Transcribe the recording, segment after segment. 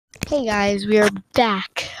Hey guys, we are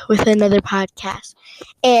back with another podcast.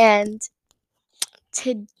 And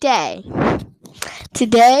today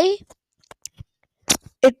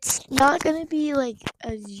it's not going to be like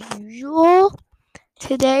as usual.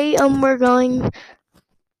 Today we're going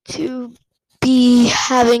to be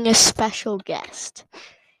having a special guest.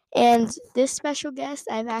 And this special guest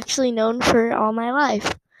I've actually known for all my life.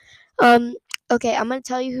 Okay, I'm going to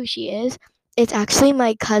tell you who she is. It's actually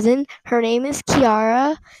my cousin. Her name is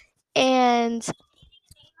Kiara and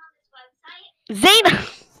Zayna.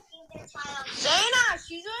 Zayna,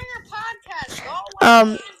 she's doing her podcast. Go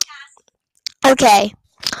away. Okay.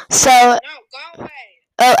 So, No, go away.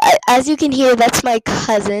 as you can hear, that's my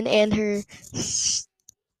cousin and her.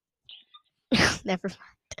 Never mind.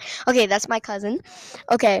 Okay, that's my cousin.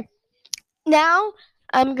 Okay. Now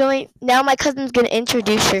my cousin's gonna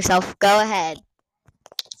introduce herself. Go ahead.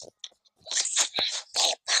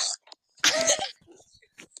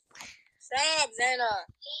 Stop, Zayna.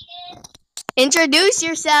 Introduce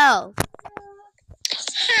yourself.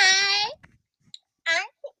 Hi. I'm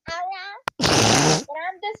Ella. And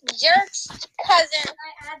I'm this jerk's cousin. Can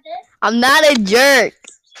I add this? I'm not a jerk.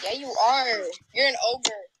 Yeah, you are. You're an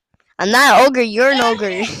ogre. I'm not an ogre. You're an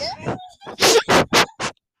ogre.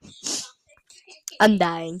 I'm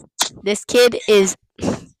dying. This kid is.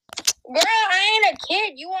 Girl, I ain't a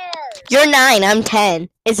kid. You are. You're 9. I'm 10.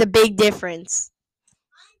 It's a big difference.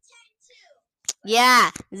 I'm 10 too.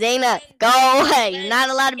 Yeah, Zayna, go away. You're not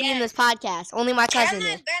allowed to be in this podcast. Only my cousin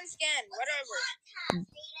is. Ben Scan, whatever.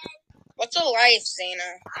 What's a life,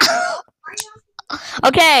 Zayna?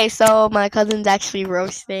 Okay, so my cousin's actually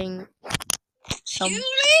roasting. Excuse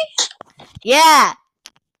me? Yeah.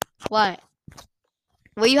 What?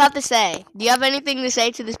 What do you have to say? Do you have anything to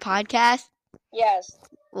say to this podcast? Yes.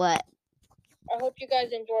 What? I hope you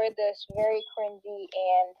guys enjoyed this very cringy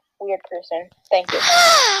and weird person. Thank you.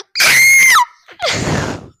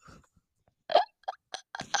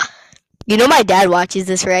 You know my dad watches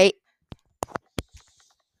this, right?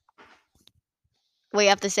 What do you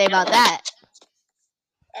have to say about that?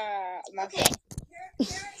 Nothing.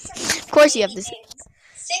 Of course you have to say.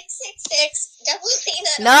 666 double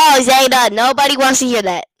No, Zayna. Nobody wants to hear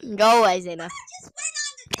that. Go away, Zayna. I just went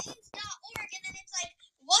on the names.org and then it's like,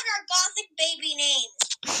 what are gothic baby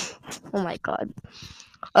names? Oh my god.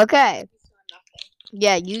 Okay.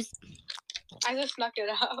 Yeah, you. I just snuck it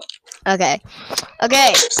out. Okay.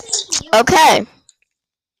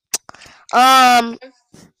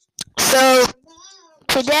 So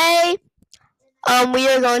today, we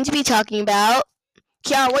are going to be talking about.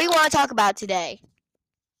 Kiara, what do you want to talk about today?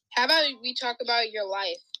 How about we talk about your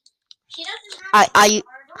life? She doesn't have Are you?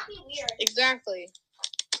 Don't be weird. Exactly.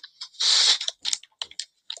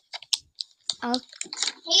 Oh.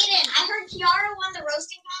 Hayden, I heard Kiara won the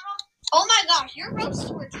roasting battle. Oh my gosh, your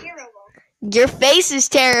roasts were terrible. Your face is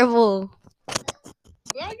terrible.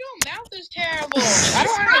 Girl, your mouth is terrible. I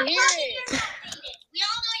don't want to hear it. We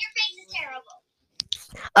all know your face is terrible.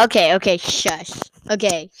 Okay, shush.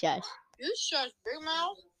 Okay, shush. You shush, big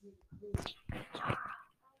mouth.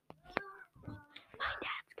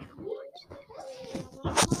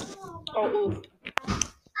 Oh.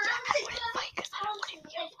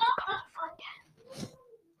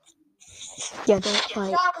 Yeah, don't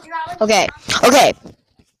fight.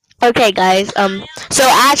 Okay, guys. So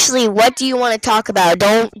actually, what do you want to talk about?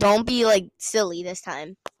 Don't be like silly this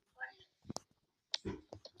time.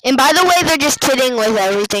 And by the way, they're just kidding with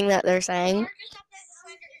everything that they're saying.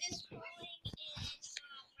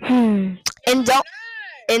 And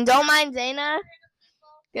don't mind Zayna,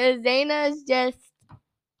 because Zayna is just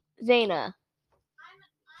Zayna.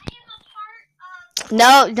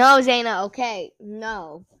 No, Zayna. Okay,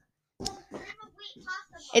 no.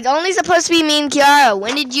 It's only supposed to be me and Kiara.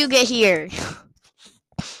 When did you get here?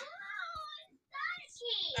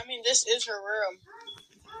 I mean, this is her room.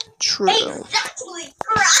 True. Exactly.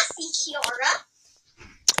 Grassy, Kiara.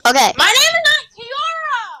 Okay. My name is not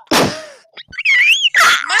Kiara.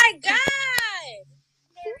 My God.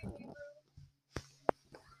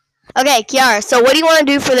 Okay, Kiara. So what do you want to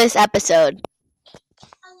do for this episode?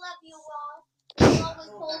 I love you all. You always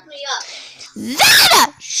hold me up.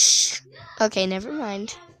 Zayna! Shh. Okay, never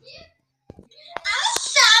mind. I'm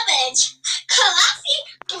savage.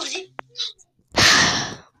 Classy.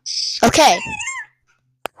 Okay.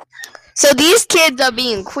 So these kids are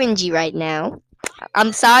being cringy right now.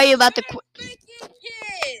 I'm sorry about the.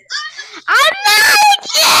 I'm not a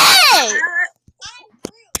kid.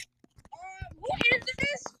 Who is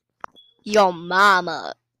this? Your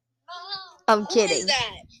mama. I'm kidding. Who is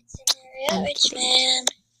that? Rich man.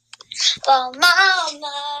 Oh,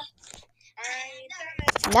 mama.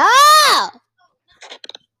 No.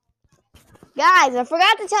 Guys, I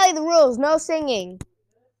forgot to tell you the rules. No singing.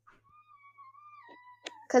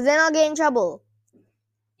 Because then I'll get in trouble.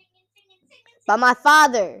 By my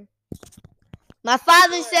father. My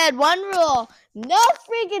father said one rule. No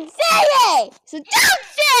freaking singing. So don't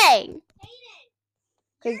sing.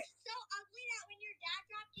 You're so ugly that when your dad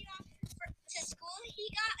dropped you off to school, he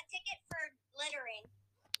got a ticket for littering.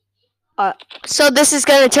 So this is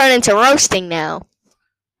going to turn into roasting now.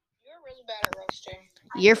 You're really bad at roasting.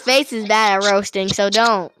 Your face is bad at roasting, so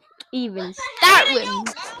don't even start with me. Your mouth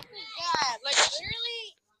is bad. Like,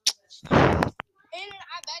 literally. Aiden,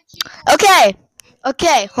 I bet you.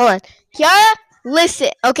 Okay, hold on. Kiara,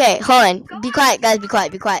 listen. Okay, hold on. Be quiet, guys. Be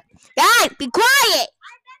quiet. Guys, be quiet. I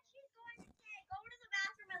bet she's going to say, go to the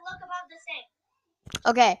bathroom and look above the sink.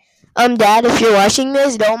 Okay. Dad, if you're watching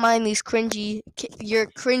this, don't mind these you're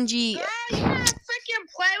cringy. Girl, you wanna freaking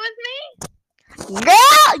play with me?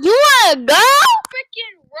 Girl, you wanna go? I'll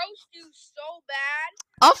freaking roast you so bad.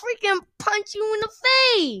 I'll freaking punch you in the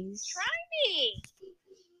face. Try me.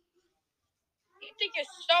 You think you're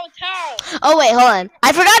so tough. Oh wait, hold on.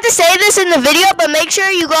 I forgot to say this in the video, but make sure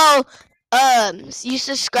you go, you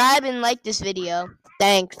subscribe and like this video.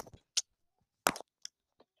 Thanks.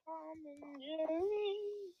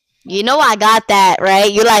 You know I got that,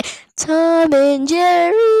 right? You're like, Tom and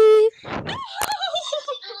Jerry.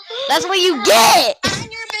 That's what you get. I'm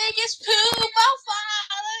your biggest poop. I'll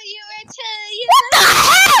follow you until you. What the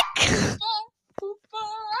heck?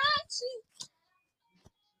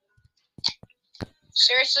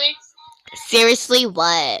 Seriously? Seriously,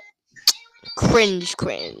 what? Cringe.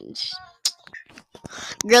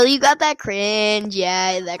 Girl, you got that cringe.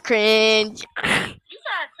 Yeah, that cringe. You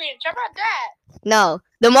got cringe. How about that? No,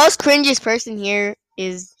 the most cringiest person here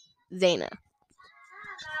is Zaina.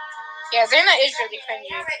 Yeah, Zaina is really cringy.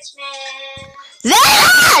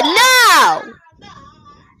 Zaina, no!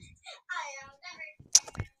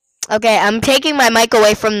 Okay, I'm taking my mic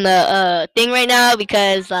away from the thing right now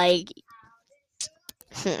because, like,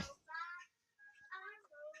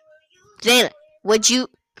 Zaina, would you?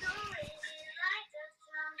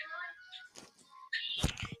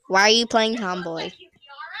 Why are you playing Tomboy?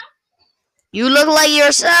 You look like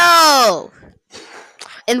yourself.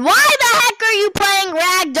 And why the heck are you playing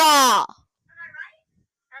Ragdoll?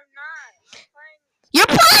 I'm not. You're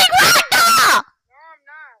playing Ragdoll! No, I'm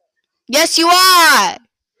not. Yes, you are.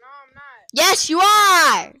 No, I'm not. Yes, you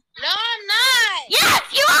are. No, I'm not. Yes,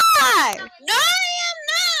 you are. No, I am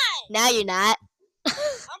not. Now you're not. I'm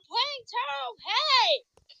playing Toad. Hey.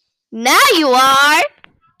 Now you are.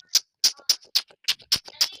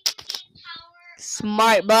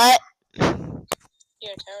 Smart butt.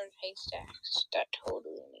 Yeah, Toad haystacks. That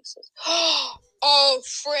totally makes sense. Oh,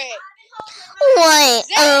 frick. What?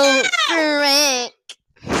 Zaina! Oh, frick.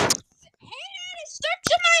 Hey, it stuck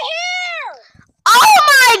to my hair. Oh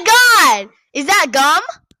my god. Is that gum?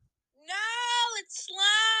 No, it's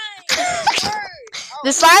slime.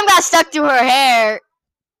 The slime got stuck to her hair.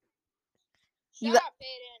 Shut up,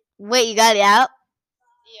 Aiden. Wait, you got it out?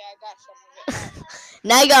 Yeah, I got some of it.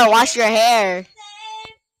 Now you gotta wash your hair.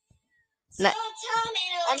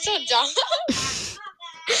 I'm so dumb.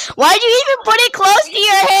 Why'd you even put it close to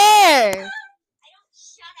your hair?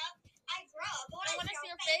 Shut up. I grow up. I want to see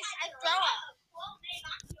your face. I throw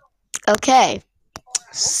up. Okay.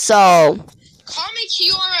 So, Call me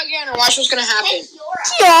Kiora again and watch what's going to happen.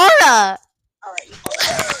 Kiara. Alright.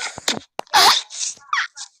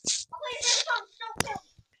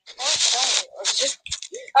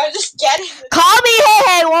 I was just getting it. Call me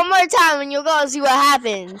hey one more time and you'll go and see what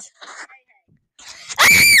happens.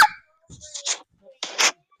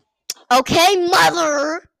 Okay,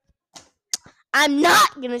 mother. I'm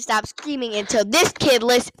not gonna stop screaming until this kid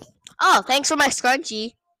listens. Oh, thanks for my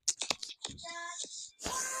scrunchie.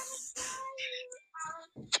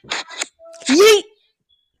 Yeet.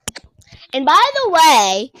 And by the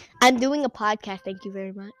way, I'm doing a podcast. Thank you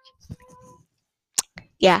very much.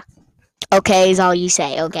 Yeah. Okay is all you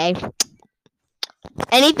say, okay?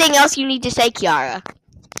 Anything else you need to say, Kiara?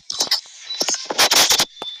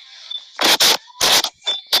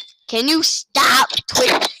 Can you stop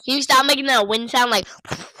Can you stop making that wind sound like?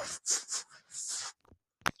 Kids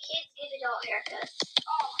get adult haircuts.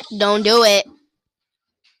 Don't do it.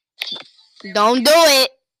 Don't do it.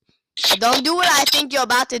 Don't do what I think you're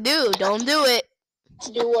about to do. Don't do it.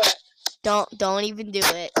 Do what? Don't even do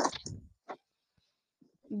it.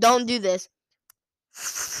 Don't do this.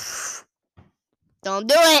 Don't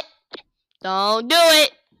do it. Don't do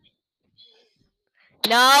it.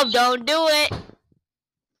 No, don't do it.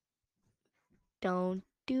 Don't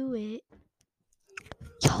do it.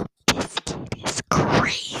 Yo, this kid is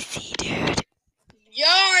crazy, dude. Yo,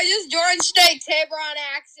 I just joined State Tabor on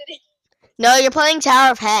accident. No, you're playing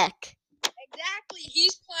Tower of Heck. Exactly,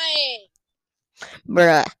 he's playing.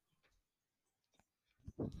 Bruh.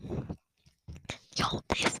 Yo,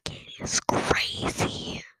 this kid is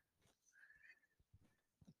crazy.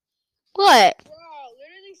 What? Bro,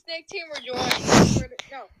 literally Snake Tabor joined.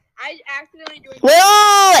 No, I accidentally joined.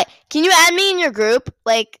 Wait. Can you add me in your group?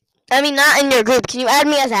 Not in your group. Can you add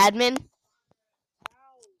me as admin?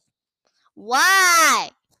 Why?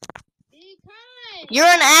 Because You're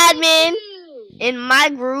an admin you. in my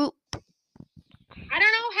group. I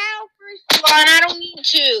don't know how, first of all, and I don't need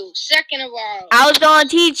to. Second of all. I was gonna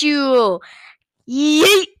teach you.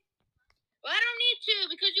 Yeet. Well, I don't need to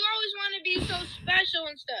because you always want to be so special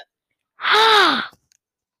and stuff.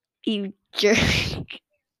 You jerk. She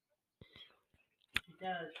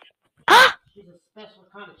does. She's a special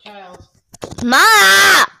kind of child.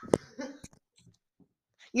 Ma!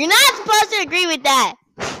 You're not supposed to agree with that.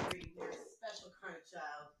 You're a special kind of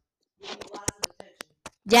child. You need lots of attention.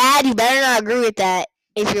 Dad, you better not agree with that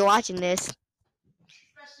if you're watching this.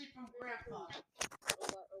 Especially from Grandpa.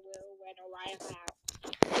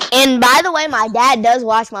 And by the way, my dad does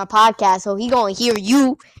watch my podcast, so he gonna hear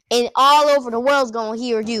you, and all over the world's gonna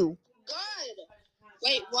hear you. Good.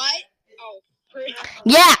 Wait, what? Oh, pretty.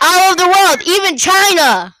 Yeah, all over the world, even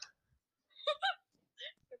China,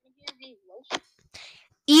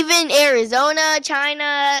 even Arizona,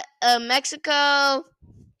 China, Mexico,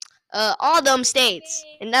 all them states,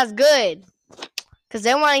 and that's good, cause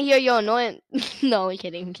they want to hear your annoying. No, I'm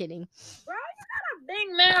kidding. Bro, you got a big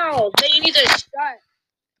mouth that you need to shut.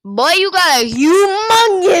 Boy, you got a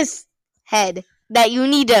humongous head that you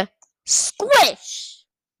need to squish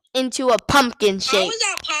into a pumpkin How shape. is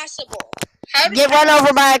that possible? How did Get run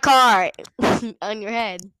over by a car on your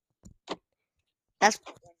head. That's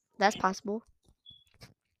possible.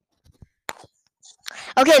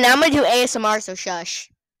 Okay, now I'm gonna do ASMR, so shush.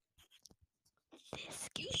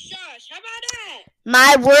 you shush? How about that?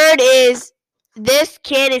 My word is, this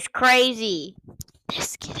kid is crazy.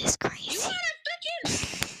 This kid is You crazy. want to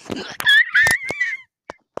freaking...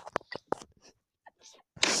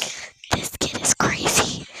 This kid is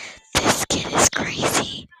crazy. This kid is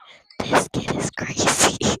crazy. This kid is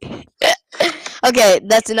crazy. Okay,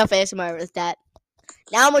 that's enough ASMR with that.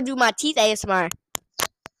 Now I'm gonna do my teeth ASMR.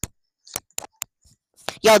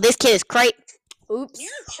 Yo, this kid is crazy. Oops. You're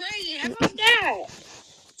crazy. How about that?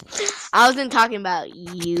 I wasn't talking about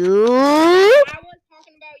you. I was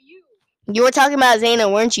talking about you. You were talking about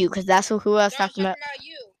Zaina, weren't you? Because that's who I was talking about.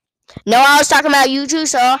 you. No, I was talking about you too,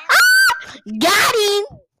 so. Got him!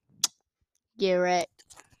 Get wrecked.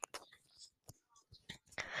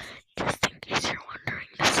 Just in case you're wondering,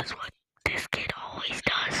 this is what this kid always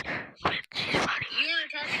does when she's fighting. You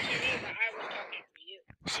weren't talking to me, but I was talking to you.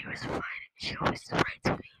 She was fighting. She always fights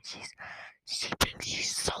me. She thinks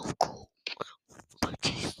she's so cool. But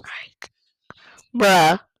she's like,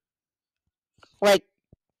 bruh. Like,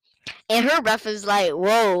 and her breath is like,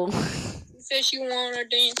 whoa. You said she wanted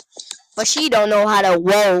to dance. But she don't know how to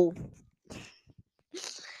whoa.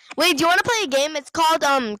 Wait, do you want to play a game? It's called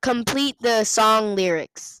Complete the Song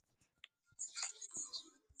Lyrics.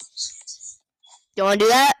 You want to do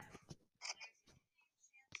that?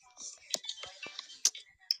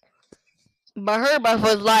 But her breath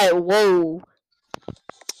was like, whoa.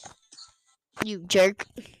 You jerk.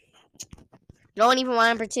 Don't even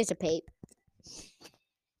want to participate.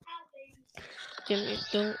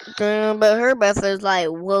 But her breath was like,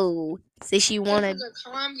 whoa. So she wanted. This is a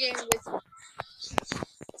calm game with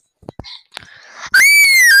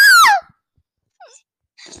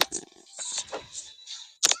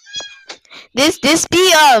This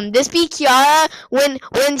be Kiara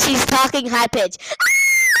when she's talking high pitch.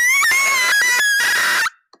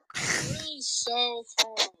 really so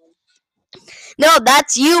calm. No,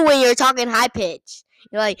 that's you when you're talking high pitch.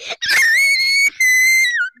 You're like,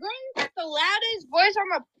 Bro, you got the loudest voice on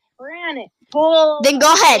the planet. Oh, then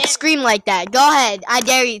go ahead, scream like that. Go ahead, I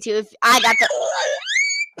dare you to. If I got the.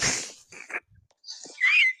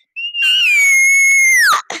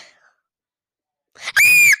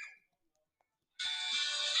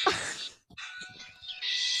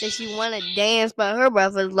 So she wanna dance, but her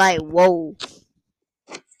breath was like, whoa.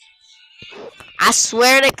 I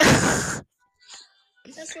swear to God.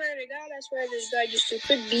 I swear to God, you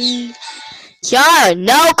stupid bee. Kiara,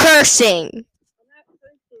 no cursing. I'm not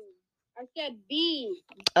cursing. I said bee.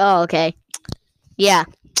 Oh, okay. Yeah.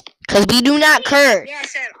 Because we do not curse. Yeah, I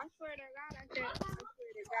said, I swear to God, I swear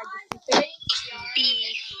to God, you stupid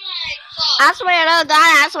bee. I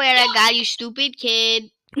swear to God, you stupid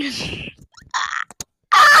kid.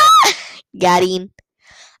 Got him.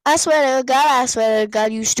 I swear to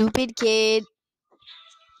God, you stupid kid.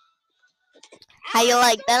 How you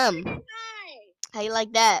like them? How you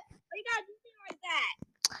like that? Why you gotta do me like that?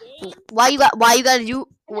 Game? Why you gotta do?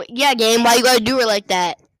 Yeah, game. Why you gotta do her like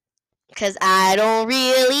that? Cause I don't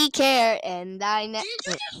really care, and I Did you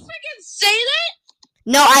just freaking say that?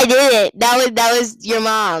 No, I didn't. That was your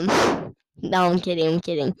mom. No, I'm kidding.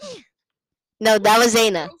 No, that was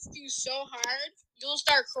Zaina. Roast you so hard, you'll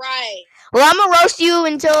start crying. Well, I'm gonna roast you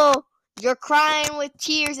until you're crying with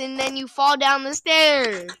tears, and then you fall down the stairs.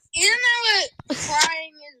 Isn't that what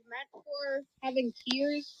crying is meant for? Having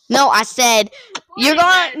tears? No, I said you're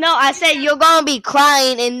gonna be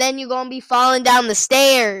crying, and then you're gonna be falling down the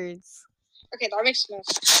stairs. Okay, that makes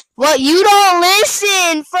sense. Well, you don't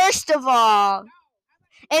listen, first of all.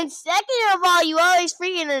 And second of all, you always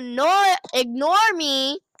freaking ignore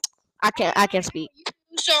me. I can't speak.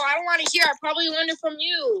 So I don't want to hear. I probably learned it from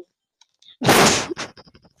you.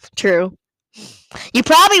 True. You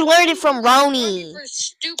probably learned it from Roni. For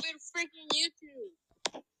stupid freaking YouTube.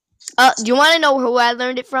 Do you want to know who I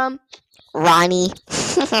learned it from? Ronnie.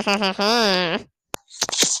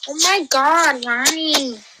 Oh my God,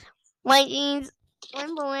 Ronnie. My jeans. My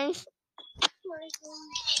boys.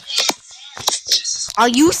 Are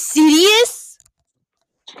you serious?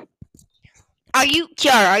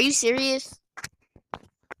 Kiara, are you serious?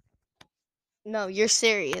 No, you're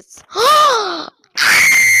serious.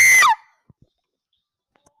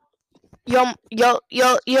 Yo.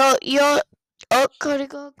 Oh, gotta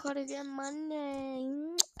get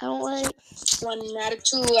money. I don't like. 1 out of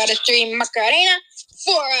 2 out of 3 Macarena.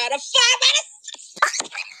 4 out of 5 out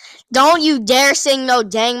of Don't you dare sing no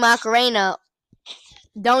dang Macarena.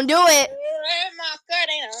 Don't do it.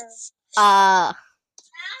 Macarena.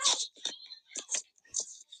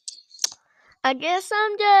 I guess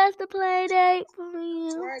I'm just a play date for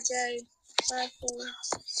you.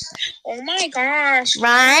 Oh my gosh.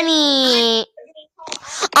 Ronnie.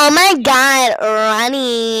 Oh my God,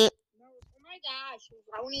 Ronnie. Oh my gosh,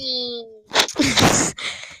 Ronnie.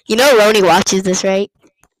 You know Ronnie watches this, right?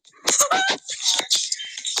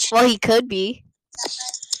 Well, he could be.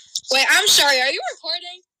 Wait, I'm sorry. Are you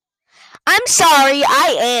recording? I'm sorry,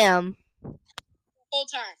 I am. Whole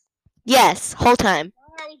time. Yes, whole time.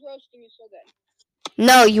 I was roasting you so good.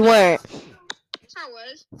 No, you weren't. Yes, I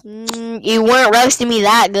was. You weren't roasting me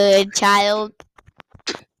that good, child.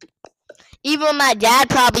 Even my dad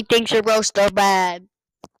probably thinks your roasts are bad.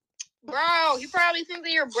 Bro, he probably thinks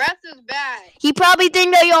that your breath is bad. He probably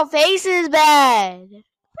thinks that your face is bad.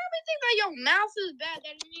 Probably think that your mouth is bad,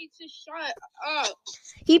 that it needs to shut up.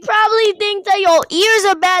 He probably thinks that your ears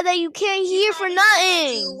are bad, that you can't hear for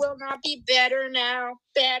nothing. You will not be better now.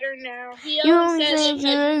 Better now. He You always says it 'cause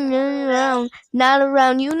you're around, not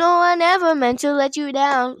around. You know I never meant to let you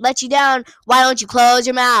down. Why don't you close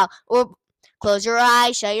your mouth or close your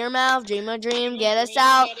eyes, shut your mouth, dream a dream, get us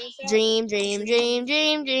out. Dream.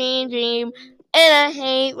 And I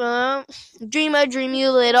hate dream a dream,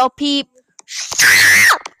 you little peep.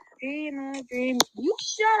 Dream. You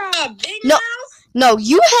shut up, big No. mouth. No,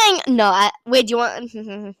 you hang. No, wait. Do you want? Girl,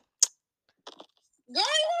 you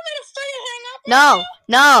want me to freaking hang up? No.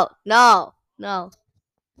 I don't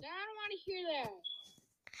want to hear that.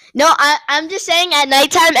 No, I'm just saying at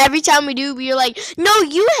nighttime, every time we do, we're like, no,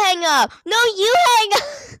 you hang up. No, you hang up.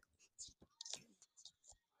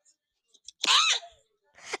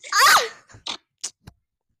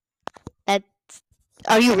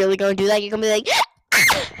 Are you really going to do that? You're going to be like,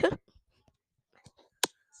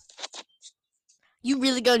 you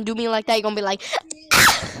really going to do me like that? You're going to be like,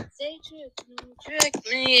 Trick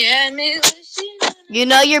me and me. you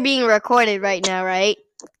know you're being recorded right now, right?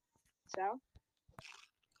 So?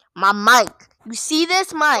 My mic. You see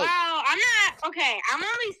this mic? Wow, I'm not. Okay, I'm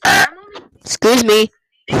only. Excuse me.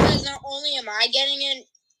 Because not only am I getting.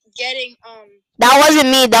 That wasn't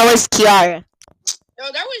me. That was Kiara.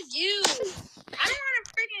 No, that was you. I don't want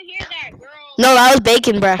to freaking hear that, girl. No, that was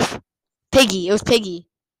bacon breath. Piggy. It was Piggy.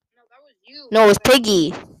 No, that was you. No, it was Piggy.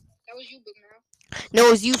 That was you, big mouth. No,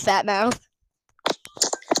 it was you, fat mouth.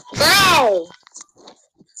 Bro,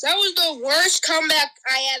 that was the worst comeback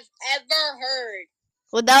I have ever heard.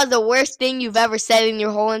 Well, that was the worst thing you've ever said in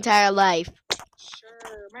your whole entire life.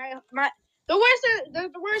 Sure, the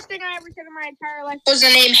worst thing I ever said in my entire life was the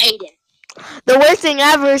name Hayden. The worst thing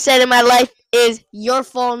I ever said in my life is your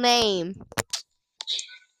full name.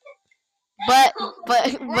 But Bro, why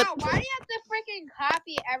do you have to freaking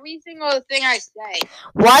copy every single thing I say?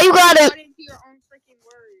 Why you gotta? Put into your own freaking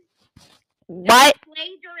words. Why?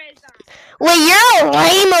 Plagiarism. Well, you're a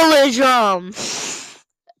lamealism.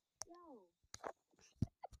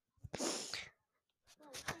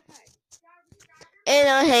 In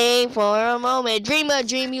a hay for a moment. Dream a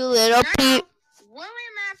dream, you little peep.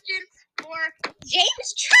 William Afton or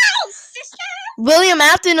James Charles, sister. William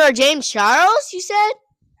Afton or James Charles, you said?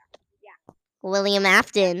 Yeah. William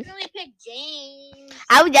Afton. Definitely pick James.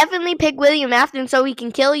 I would definitely pick William Afton so he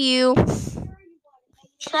can kill you.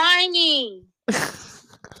 try me.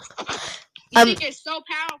 You think you're so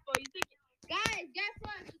powerful. You think, guys, guess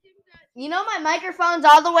what? You think that You know my microphone's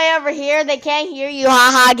all the way over here. They can't hear you.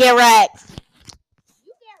 Haha, get wrecked.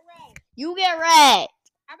 You get red. You get wrecked.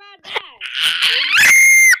 How about that?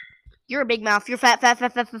 You're a big mouth. You're fat. For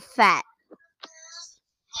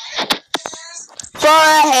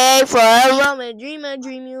a hay, for a moment. Dream a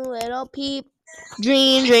dream, you little peep.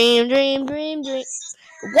 Dream. What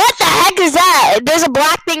the heck is that? There's a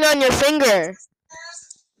black thing on your finger.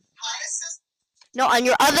 No, on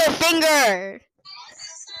your other finger.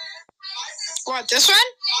 what? This one?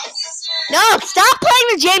 No, stop playing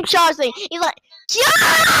the James Charles thing. He's like,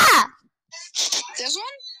 yeah! This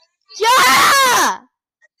one? Yeah!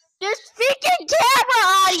 There's freaking camera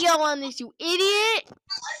audio on this, you idiot!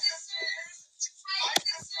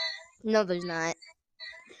 No, there's not.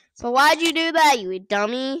 But why'd you do that, you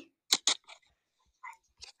dummy?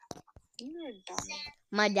 You're a dummy.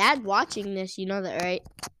 My dad's watching this. You know that, right?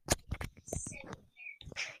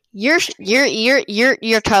 You're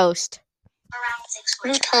toast.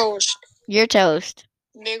 You're toast. You're toast.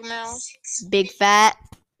 Big mouth. Big fat.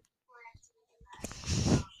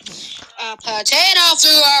 A potato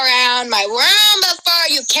flew around my room before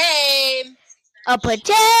you came. A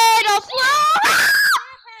potato flower.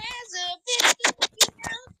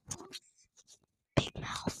 Big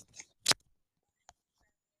mouth.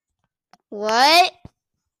 What?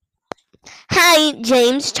 Hi,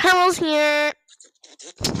 James Charles here.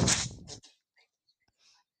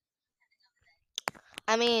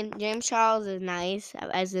 I mean, James Charles is nice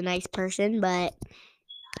as a nice person, but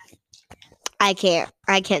I can't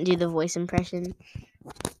do the voice impression.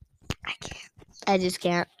 I can't. I just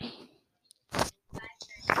can't.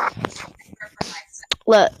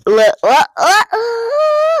 Look.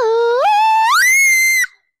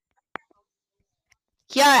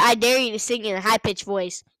 Kiara, I dare you to sing in a high-pitched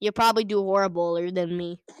voice. You'll probably do horribler than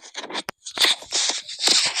me.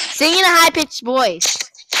 Sing in a high-pitched voice.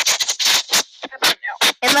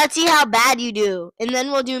 And let's see how bad you do. And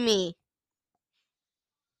then we'll do me.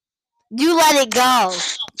 Do let it go.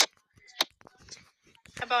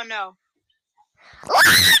 How about no?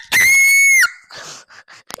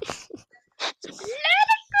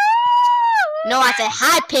 No, I said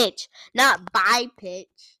high pitch, not by pitch.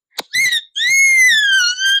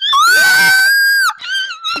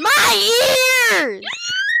 My ears!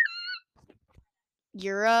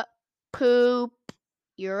 You're a poop.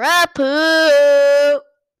 You're a poop.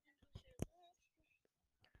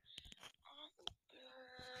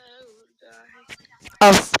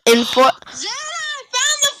 In for Zana, I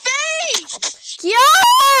found the face! yeah,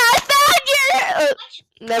 I found you.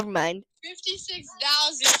 Never mind.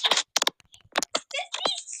 56,000.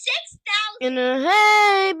 56,000. In a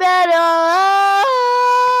hay better.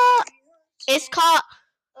 It's called.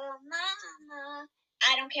 Oh, mama.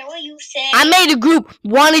 I don't care what you say. I made a group.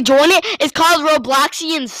 Want to join it? It's called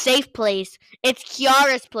Robloxian Safe Place. It's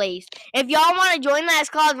Kiara's place. If y'all want to join that, it's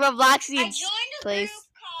called I Robloxian joined a Place. group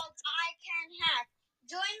called I Can Hack.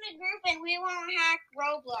 Join the group and we won't hack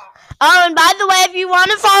Roblox. Oh, and by the way, if you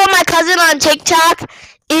want to follow my cousin on TikTok,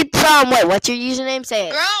 it's wait, what's your username? Say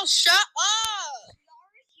it. Girl, shut up!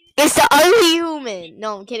 It's the ugly human.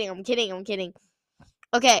 No, I'm kidding.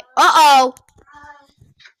 Okay. Uh-oh.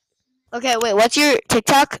 Okay, wait, what's your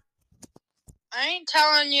TikTok? I ain't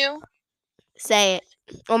telling you. Say it.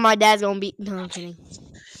 Or my dad's gonna be. No, I'm kidding.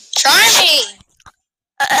 Try me!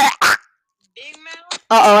 Big mouth.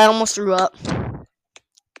 Uh-oh, I almost threw up.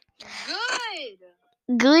 Good!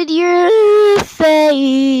 Good your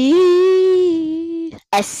face.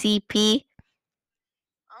 SCP.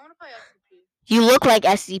 I wanna play SCP. You look like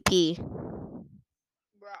SCP.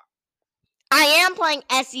 Bro. I am playing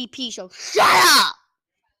SCP, so shut up!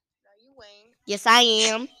 No, you ain't. Yes, I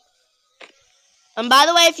am. And by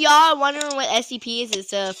the way, if y'all are wondering what SCP is,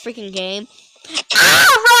 it's a freaking game.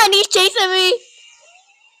 Ah, run! He's chasing me!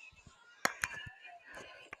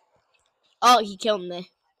 Oh, he killed me.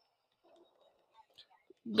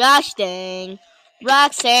 Gosh dang.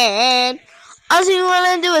 Roxanne. All you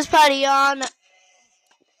want to do is party on.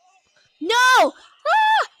 No! Ah!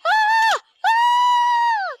 Ah!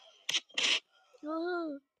 Ah!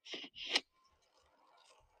 Oh.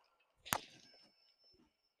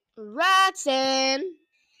 Roxanne.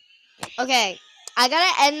 Okay. I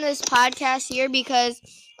gotta end this podcast here because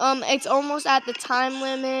it's almost at the time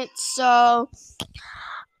limit. So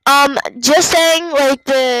just saying, like,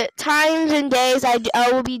 the times and days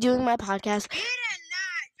I will be doing my podcast. You did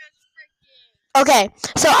not just freaking. Okay,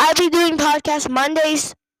 so I'll be doing podcasts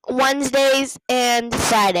Mondays, Wednesdays, and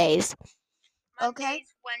Fridays. Okay.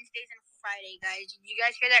 Mondays, Wednesdays, and Friday, guys. Did you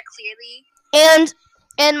guys hear that clearly?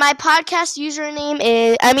 And my podcast username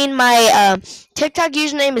is, my TikTok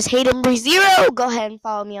username is HaydenBree0. Go ahead and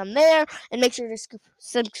follow me on there, and make sure to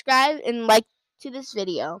subscribe and like to this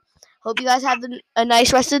video. Hope you guys have a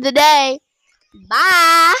nice rest of the day.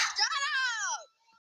 Bye.